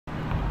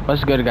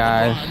What's good,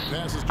 guys?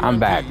 I'm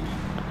back.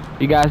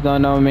 You guys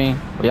don't know me,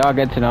 but y'all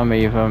get to know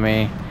me, you feel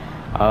me?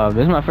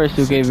 This is my first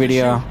 2K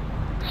video,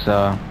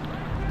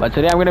 but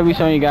today I'm gonna be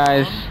showing you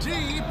guys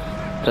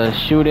the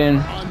shooting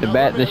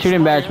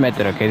badge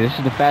method. Okay, this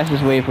is the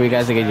fastest way for you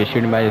guys to get your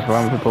shooting badges.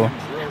 For people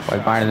who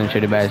are finding them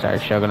shooting badges are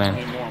struggling.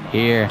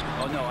 Here,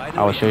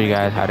 I will show you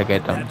guys how to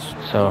get them.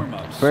 So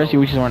first,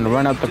 you just want to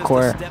run up the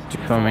court, you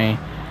feel me?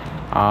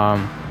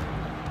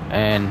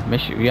 And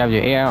make sure you have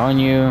your AR on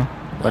you,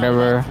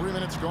 whatever.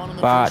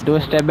 But do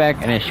a step back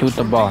and then shoot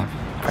the ball.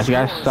 As you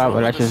guys saw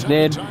what I just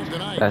did,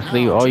 that's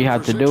all you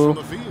have to do.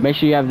 Make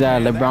sure you have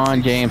that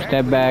LeBron James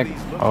step back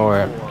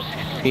or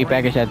skate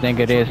package, I think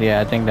it is. Yeah,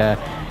 I think that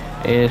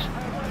is.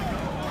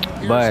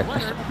 But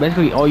that's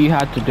basically all you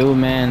have to do,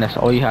 man. That's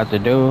all you have to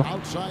do.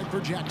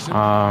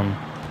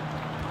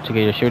 To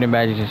get your shooting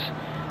badges.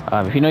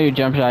 If you know your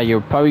jump shot,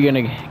 you're probably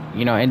gonna,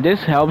 and this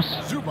helps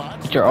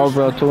with your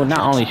overall too.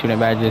 Not only shooting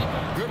badges.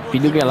 If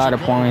you do get a lot of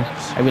points,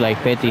 maybe like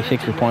 50,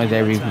 60 points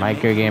every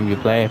career game you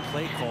play,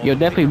 you'll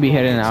definitely be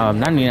hitting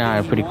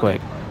 99 pretty quick.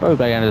 Probably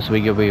by the end of this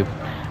week, you'll be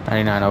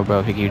 99 over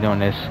if you keep doing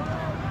this.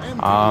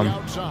 I'm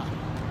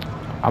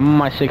on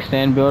my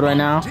 6'10" build right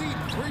now.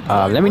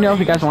 Let me know if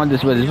you guys want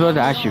this build. This build is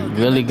actually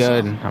really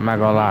good. I'm not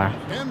gonna lie,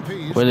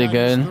 really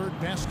good.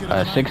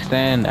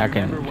 6'10", I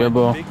can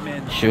dribble,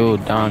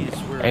 shoot, dunk.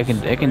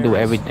 It can do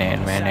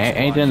everything, man.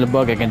 Anything in the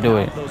book, it can do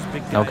it.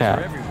 No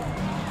cap.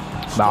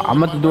 But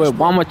I'm about to do it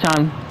one more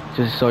time,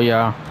 just so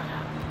y'all.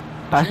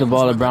 Pass the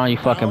ball, LeBron, you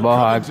fucking ball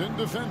hog. You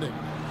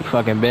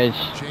fucking bitch.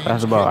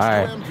 Pass the ball.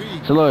 Alright.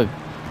 So look,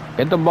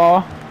 get the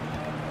ball.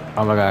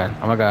 Oh my god,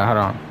 hold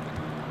on.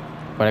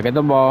 But I get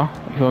the ball,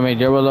 you feel me?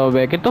 Dribble a little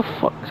bit. Get the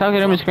fuck. Stop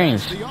getting them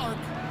screens.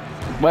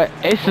 But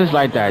it's just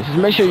like that. Just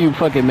make sure you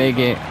fucking make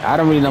it. I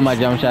don't really know my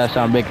jump shots,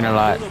 so I'm making a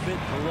lot.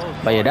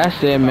 But yeah,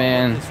 that's it,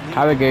 man.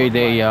 Have a great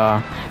day,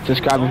 y'all.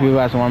 Subscribe if you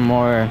guys want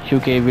more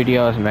 2K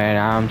videos, man.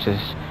 I'm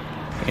just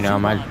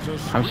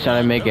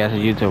trying to make it as a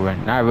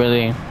YouTuber. Not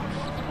really,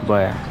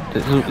 but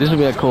this will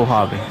be a cool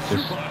hobby.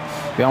 Just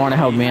if y'all want to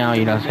help me out,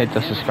 hit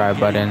the subscribe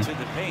button.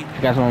 If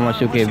you guys want more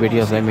 2K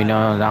videos, let me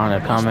know down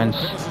in the comments.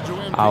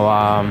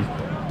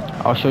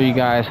 I'll show you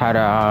guys how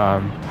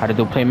to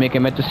do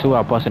playmaking methods too.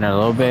 I'll post it in a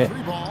little bit.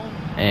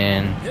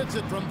 And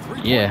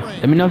yeah,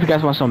 let me know if you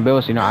guys want some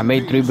builds. I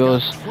made 3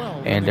 builds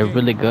and they're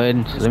really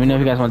good. So let me know if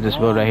you guys want this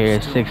build right here.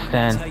 It's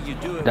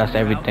 6'10", does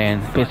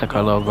everything. Plays like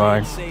a low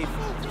guard.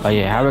 But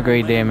yeah, have a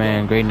great day,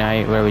 man. Great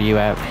night, wherever you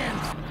at.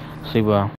 Sleep well.